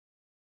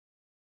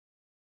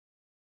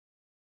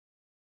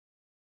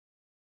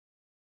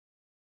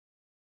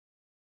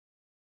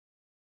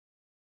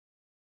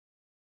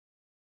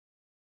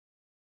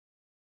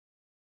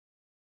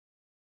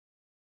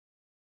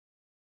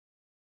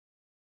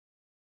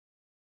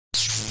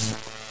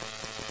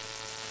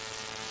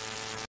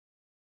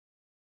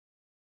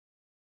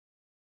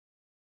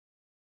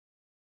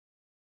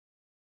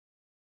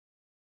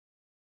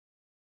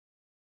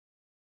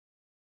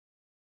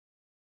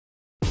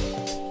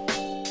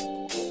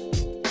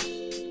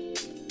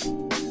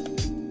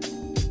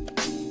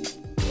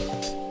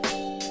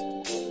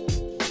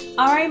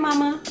All right,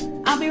 Mama.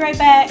 I'll be right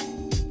back.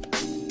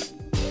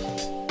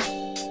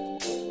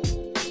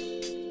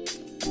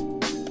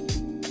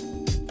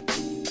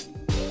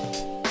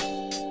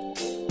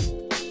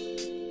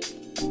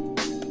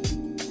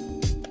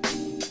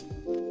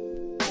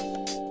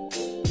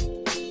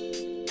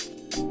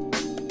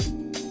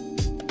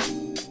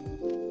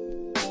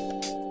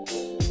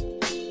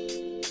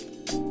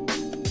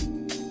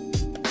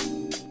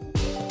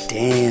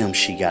 Damn,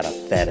 she got a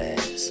fat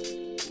ass.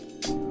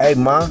 Hey,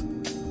 Ma.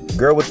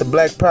 Girl with the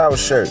black power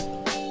shirt.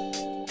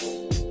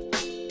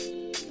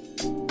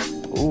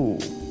 Ooh,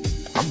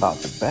 I'm about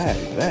to bag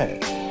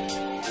that.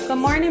 Good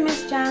morning,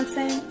 Miss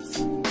Johnson.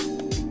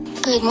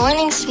 Good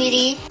morning,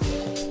 sweetie.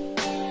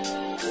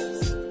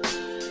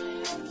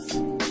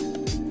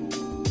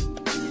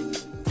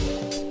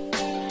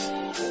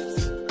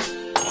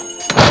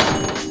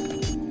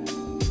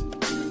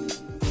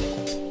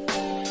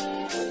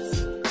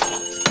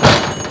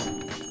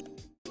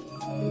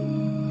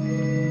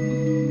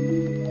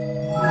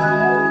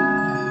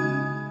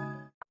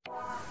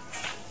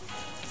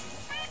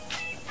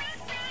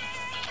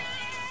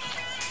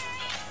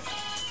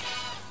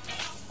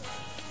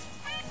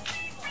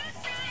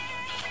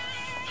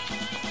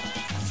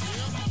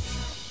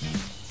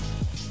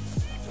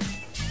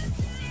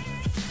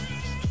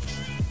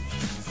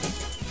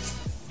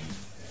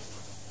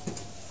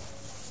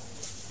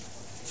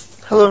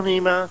 Hello,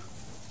 Niema.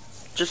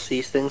 Just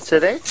these things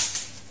today?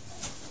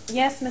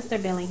 Yes, Mr.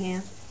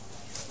 Billingham.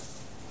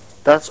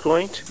 That's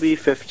going to be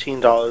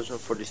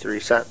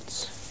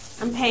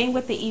 $15.43. I'm paying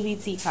with the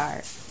EBT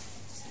card.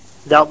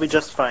 That'll be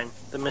just fine.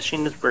 The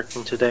machine is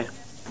working today.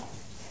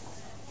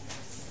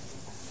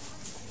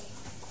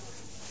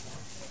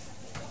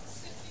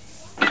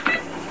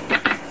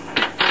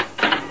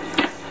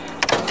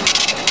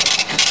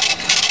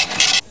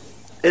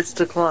 It's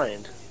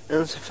declined.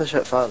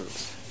 Insufficient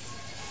funds.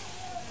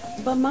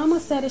 But Mama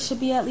said it should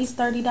be at least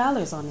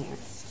 $30 on there.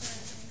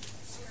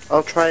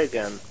 I'll try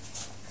again.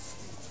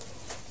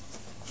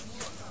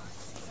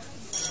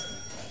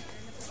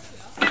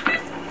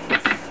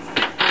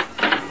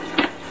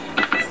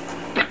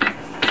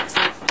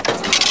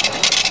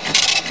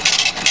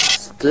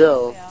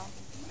 Still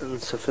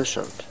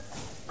insufficient.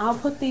 I'll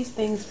put these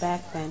things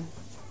back then.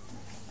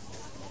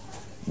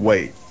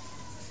 Wait,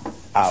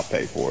 I'll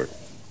pay for it.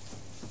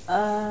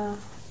 I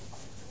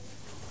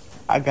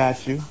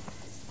got you.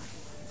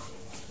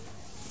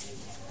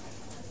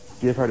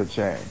 Give her the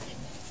change.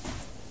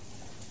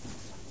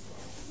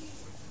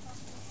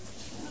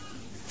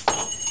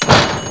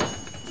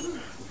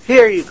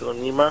 Here you go,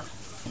 Niema.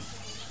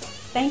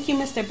 Thank you,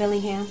 Mr.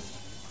 Billingham.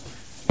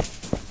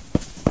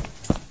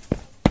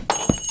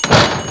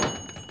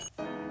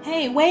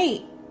 Hey,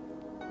 wait.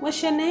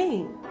 What's your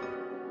name?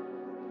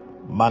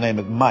 My name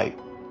is Mike,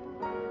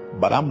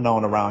 but I'm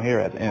known around here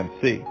as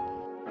MC.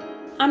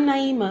 I'm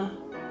Niema.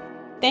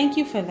 Thank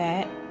you for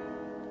that.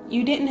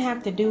 You didn't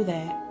have to do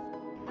that.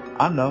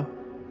 I know.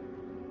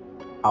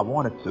 I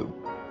wanted to.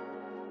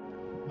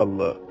 But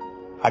look,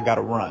 I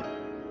gotta run.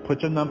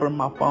 Put your number in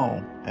my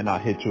phone and I'll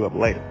hit you up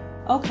later.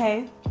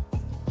 Okay.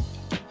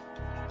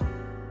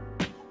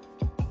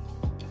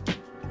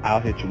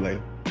 I'll hit you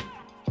later.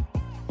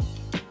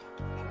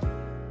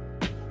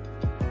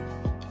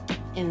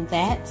 And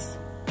that's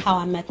how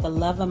I met the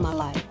love of my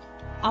life.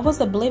 I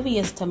was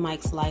oblivious to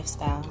Mike's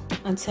lifestyle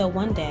until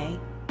one day.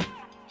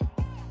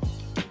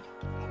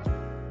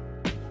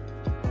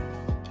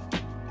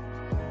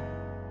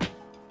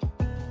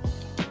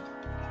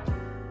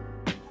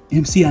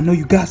 MC, I know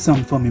you got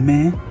something for me,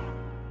 man.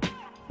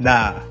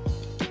 Nah,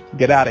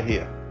 get out of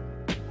here.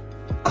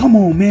 Come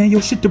on, man, your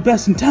shit the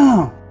best in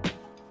town.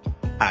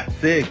 I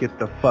said get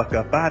the fuck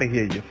up out of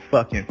here, you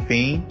fucking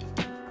fiend.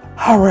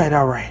 Alright,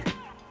 alright.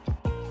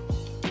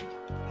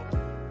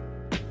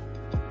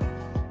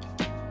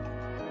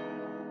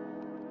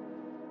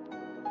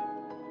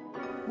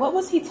 What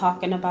was he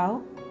talking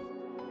about?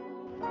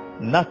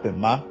 Nothing,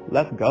 Ma.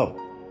 Let's go.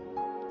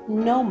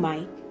 No,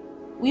 Mike.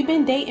 We've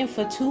been dating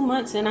for 2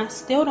 months and I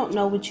still don't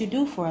know what you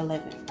do for a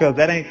living. Cause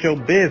that ain't your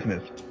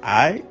business,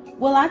 alright?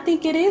 Well, I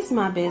think it is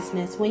my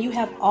business when you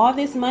have all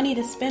this money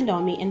to spend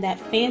on me in that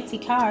fancy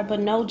car but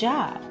no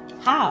job.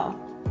 How?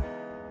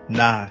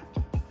 Nah,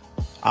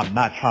 I'm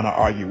not trying to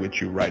argue with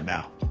you right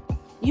now.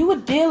 You a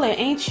dealer,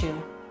 ain't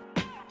you?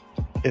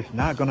 It's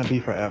not gonna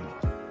be forever.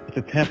 It's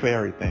a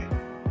temporary thing,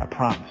 I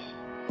promise.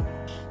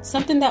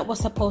 Something that was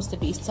supposed to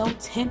be so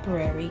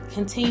temporary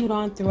continued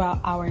on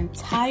throughout our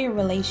entire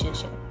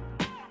relationship.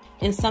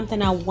 And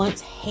something I once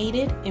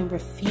hated and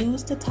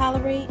refused to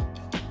tolerate,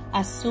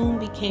 I soon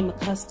became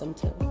accustomed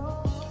to.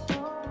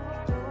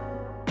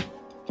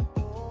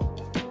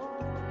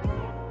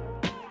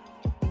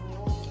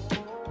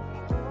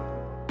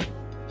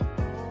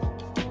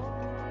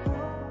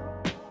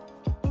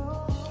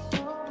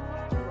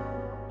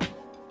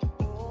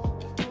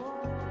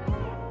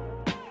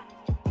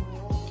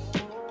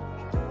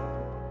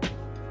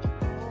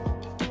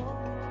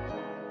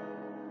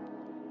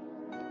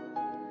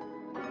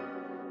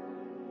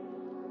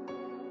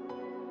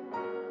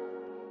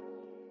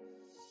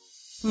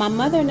 My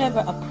mother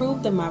never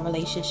approved of my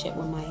relationship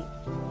with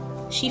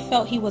Mike. She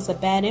felt he was a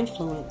bad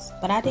influence,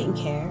 but I didn't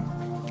care.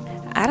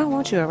 I don't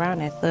want you around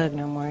that thug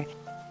no more.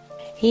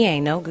 He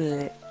ain't no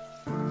good.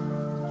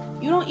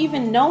 You don't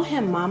even know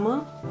him,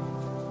 Mama.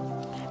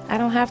 I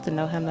don't have to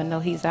know him to know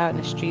he's out in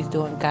the streets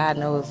doing God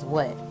knows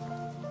what.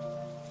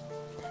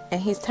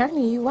 And he's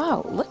turning you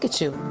out. Look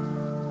at you.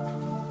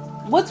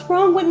 What's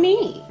wrong with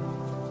me?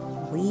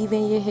 Weave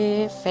in your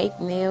hair, fake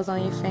nails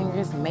on your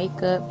fingers,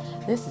 makeup.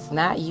 This is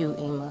not you,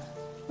 Emma.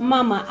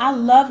 Mama, I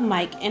love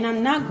Mike and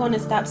I'm not going to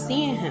stop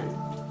seeing him.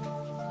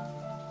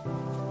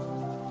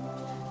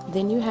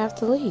 Then you have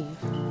to leave.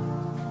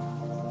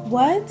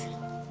 What?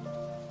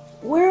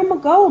 Where am I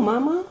go,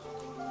 Mama?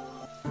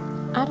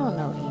 I don't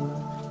know,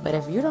 Emma. But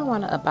if you don't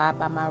want to abide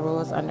by my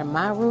rules under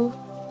my roof,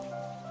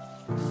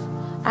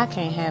 I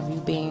can't have you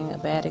being a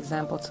bad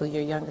example to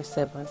your younger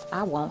siblings.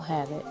 I won't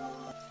have it.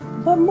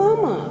 But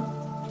Mama...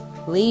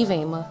 Leave,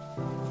 Emma.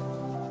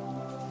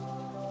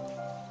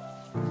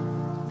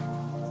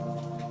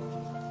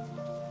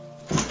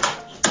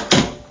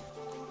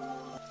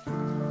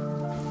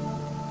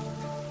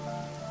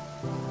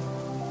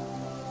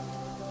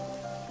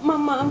 My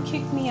mom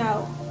kicked me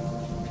out.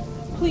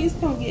 Please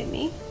come get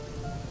me.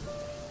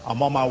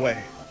 I'm on my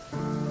way.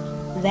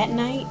 That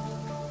night,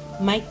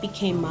 Mike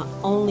became my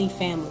only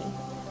family.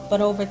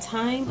 But over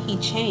time, he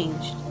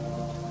changed.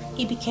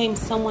 He became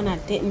someone I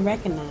didn't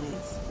recognize.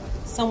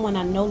 Someone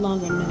I no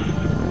longer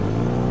knew.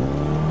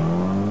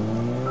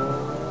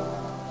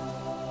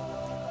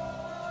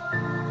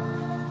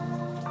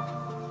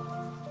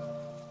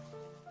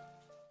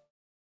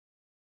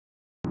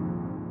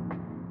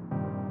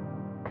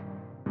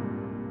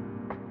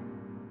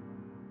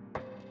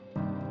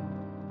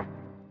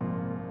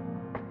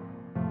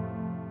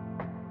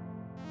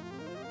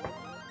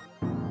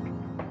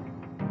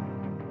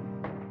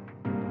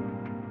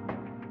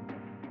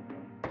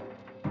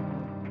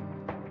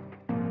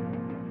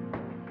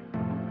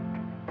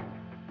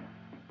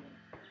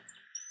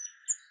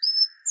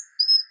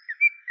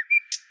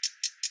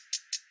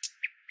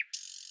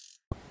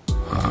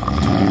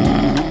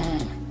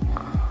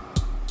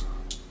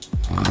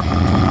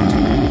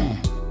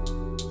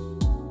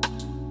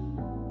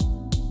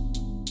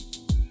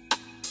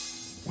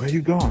 Where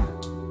you going?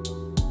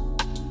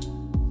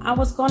 I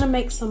was gonna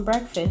make some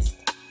breakfast.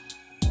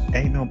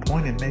 Ain't no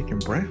point in making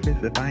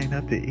breakfast if I ain't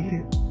up to eat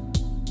it.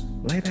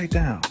 Lay that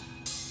down.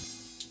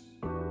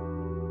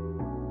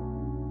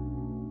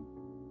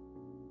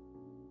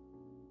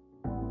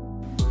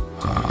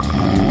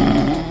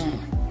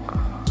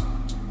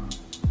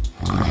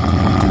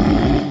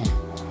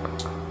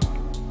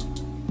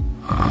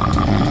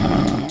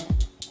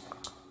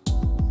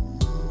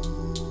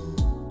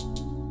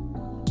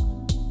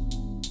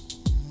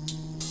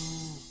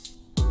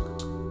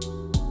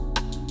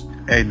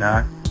 Hey,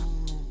 Nye.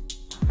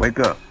 Wake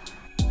up.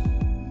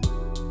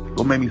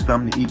 Go make me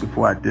something to eat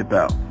before I dip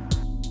out.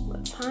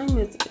 What time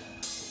is it?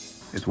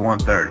 It's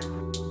 1:30.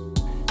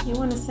 You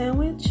want a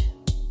sandwich?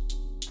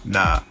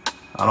 Nah,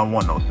 I don't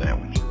want no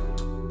sandwich.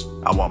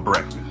 I want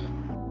breakfast.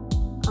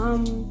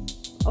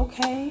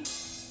 Okay.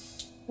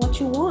 What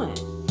you want?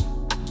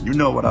 You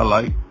know what I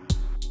like.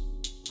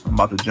 I'm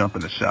about to jump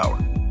in the shower.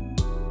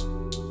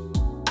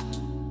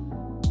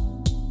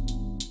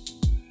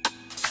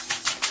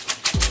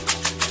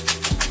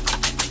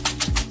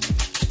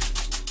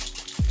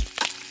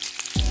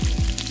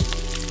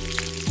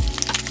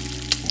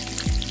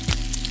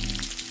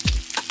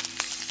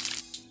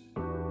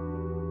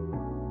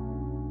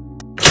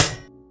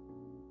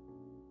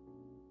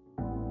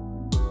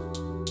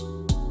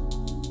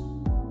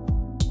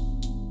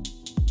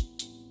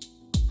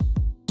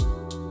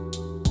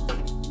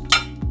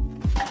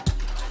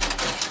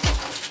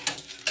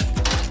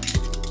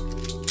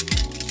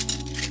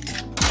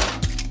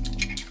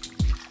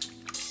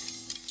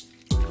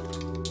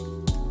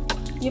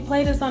 Your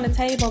plate is on the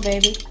table,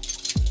 baby.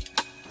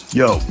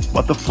 Yo,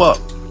 what the fuck?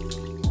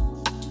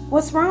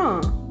 What's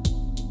wrong?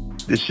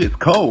 This shit's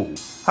cold.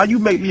 How you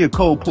make me a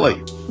cold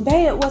plate?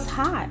 Babe, it was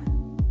hot.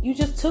 You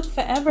just took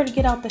forever to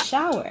get out the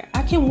shower.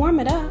 I can warm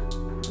it up.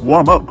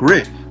 Warm up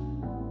grits.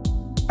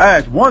 I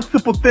asked one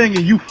simple thing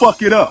and you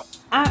fuck it up.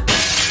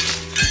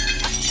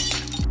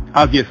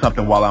 I'll get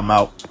something while I'm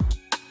out.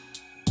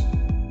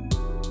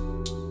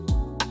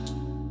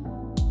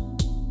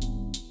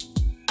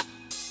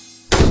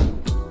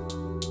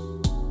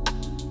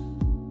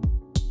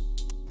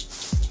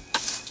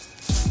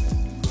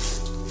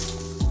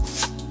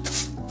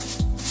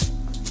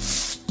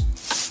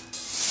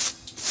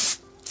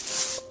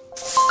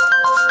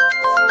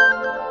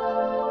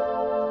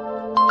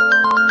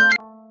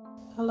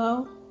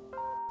 Hello?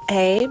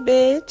 Hey,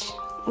 bitch.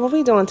 What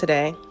we doing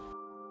today?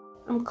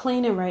 I'm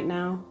cleaning right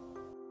now.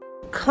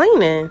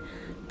 Cleaning?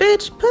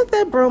 Bitch, put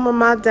that broom or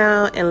mop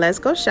down and let's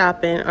go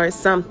shopping or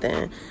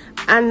something.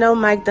 I know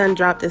Mike done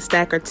dropped a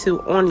stack or two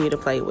on you to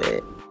play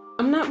with.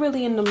 I'm not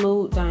really in the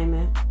mood,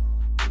 Diamond.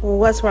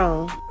 What's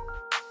wrong?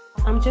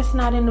 I'm just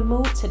not in the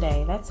mood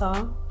today, that's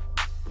all.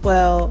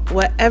 Well,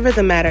 whatever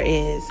the matter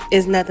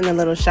is nothing a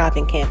little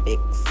shopping can't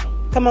fix.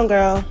 Come on,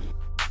 girl.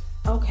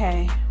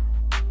 Okay.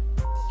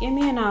 Give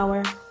me an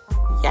hour.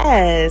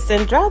 Yes,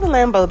 and drive the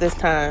Lambo this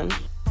time.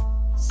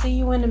 See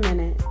you in a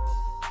minute.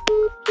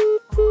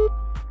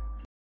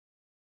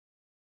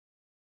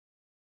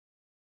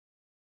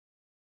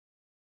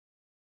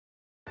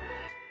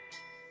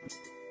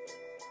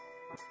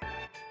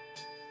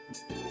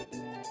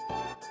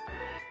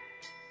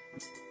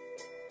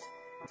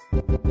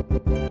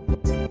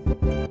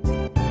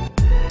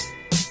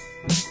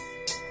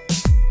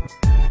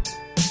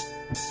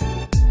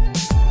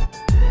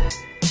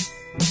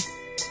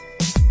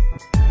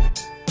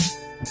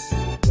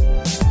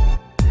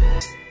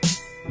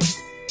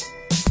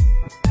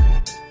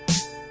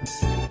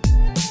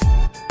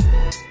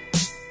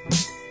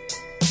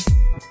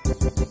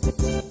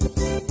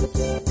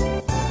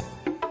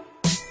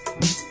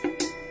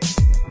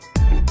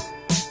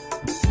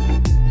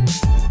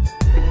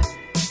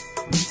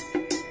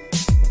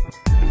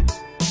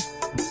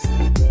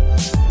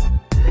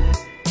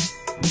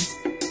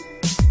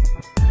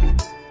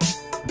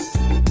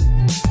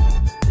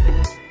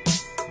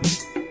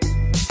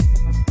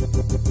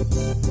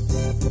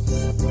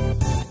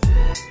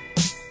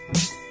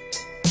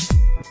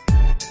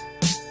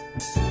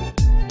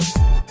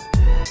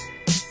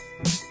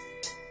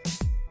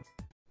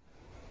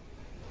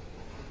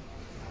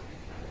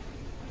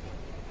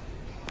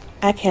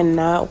 I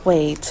cannot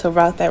wait to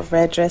rock that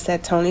red dress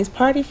at Tony's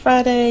party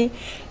Friday.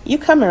 You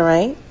coming,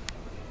 right?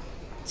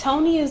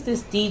 Tony is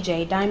this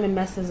DJ Diamond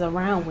messes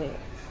around with.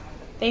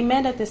 They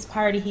met at this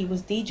party he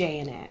was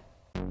DJing at.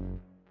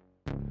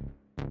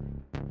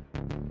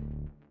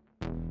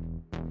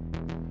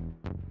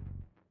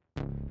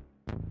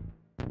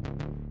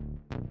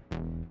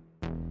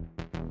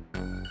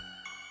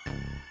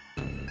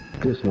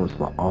 This one's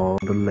for all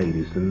the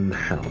ladies in the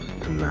house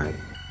tonight.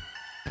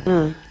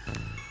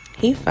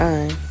 He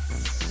fine.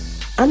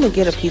 I'm gonna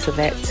get a piece of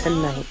that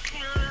tonight.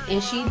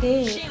 And she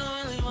did,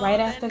 right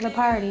after the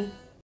party.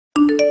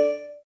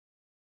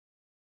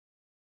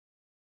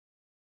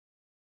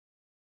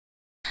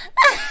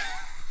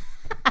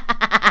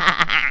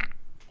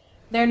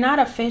 They're not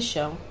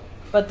official,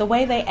 but the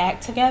way they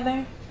act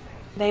together,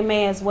 they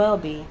may as well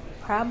be.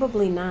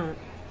 Probably not.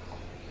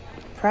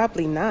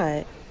 Probably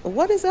not.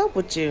 What is up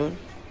with you?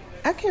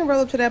 I can't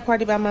roll up to that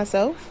party by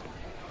myself.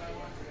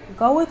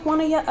 Go with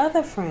one of your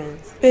other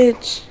friends.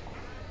 Bitch,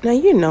 now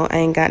you know I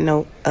ain't got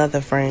no other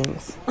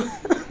friends.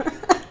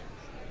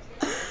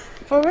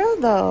 For real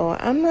though,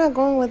 I'm not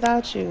going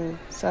without you,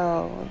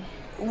 so...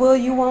 Well,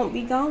 you won't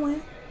be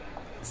going.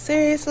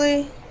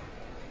 Seriously?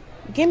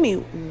 Give me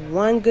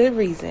one good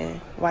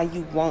reason why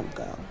you won't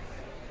go.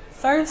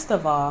 First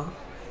of all,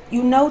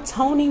 you know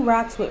Tony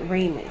rocks with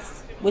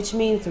Remus, which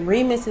means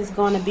Remus is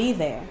going to be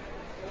there.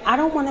 I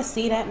don't want to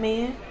see that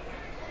man.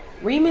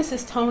 Remus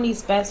is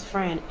Tony's best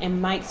friend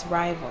and Mike's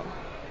rival.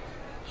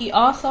 He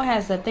also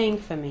has a thing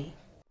for me.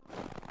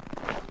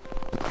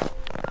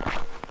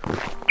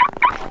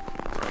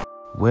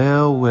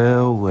 Well,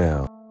 well,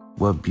 well.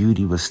 What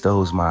beauty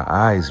bestows my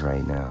eyes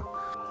right now.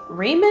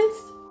 Remus?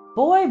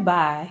 Boy,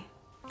 bye.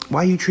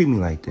 Why you treat me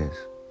like this?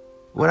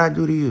 What'd I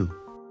do to you?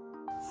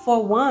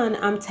 For one,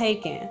 I'm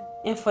taken.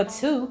 And for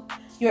two,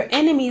 you're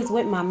enemies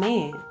with my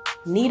man.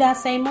 Need I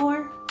say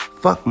more?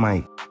 Fuck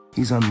Mike.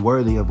 He's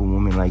unworthy of a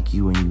woman like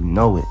you and you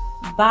know it.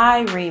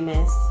 Bye,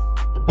 Remus.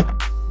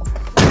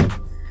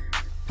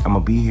 I'ma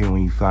be here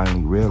when you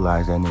finally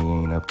realize that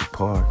nigga ain't up to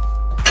par.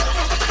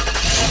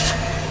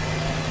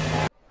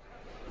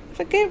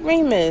 Forget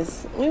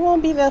Remus. We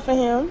won't be there for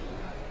him.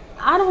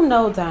 I don't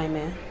know,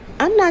 Diamond.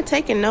 I'm not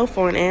taking no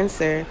for an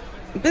answer.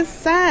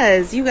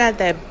 Besides, you got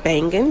that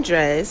banging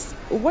dress.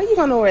 Where you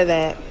gonna wear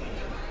that?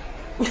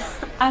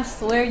 I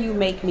swear you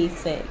make me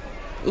sick.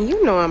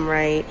 You know I'm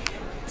right.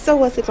 So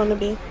what's it gonna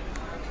be?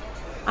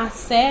 I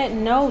said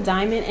no,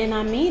 Diamond, and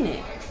I mean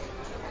it.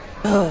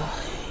 Oh,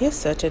 you're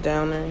such a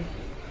downer.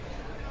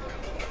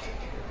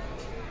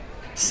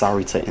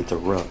 Sorry to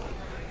interrupt,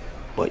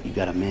 but you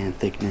got a man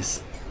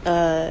thickness?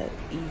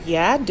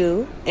 Yeah, I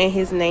do. And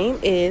his name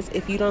is,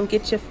 if you don't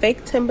get your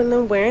fake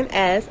Timberland wearing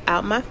ass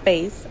out my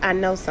face, I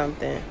know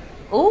something.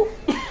 Ooh.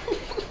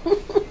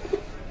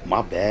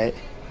 My bad.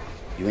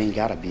 You ain't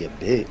gotta be a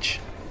bitch.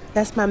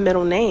 That's my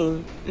middle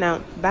name.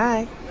 Now,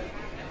 bye.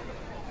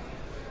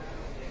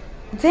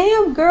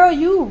 Damn, girl,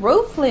 you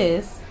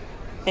ruthless.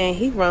 And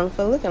he wrong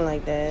for looking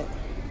like that.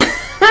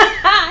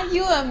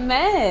 You a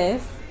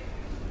mess.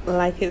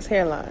 Like his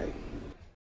hairline.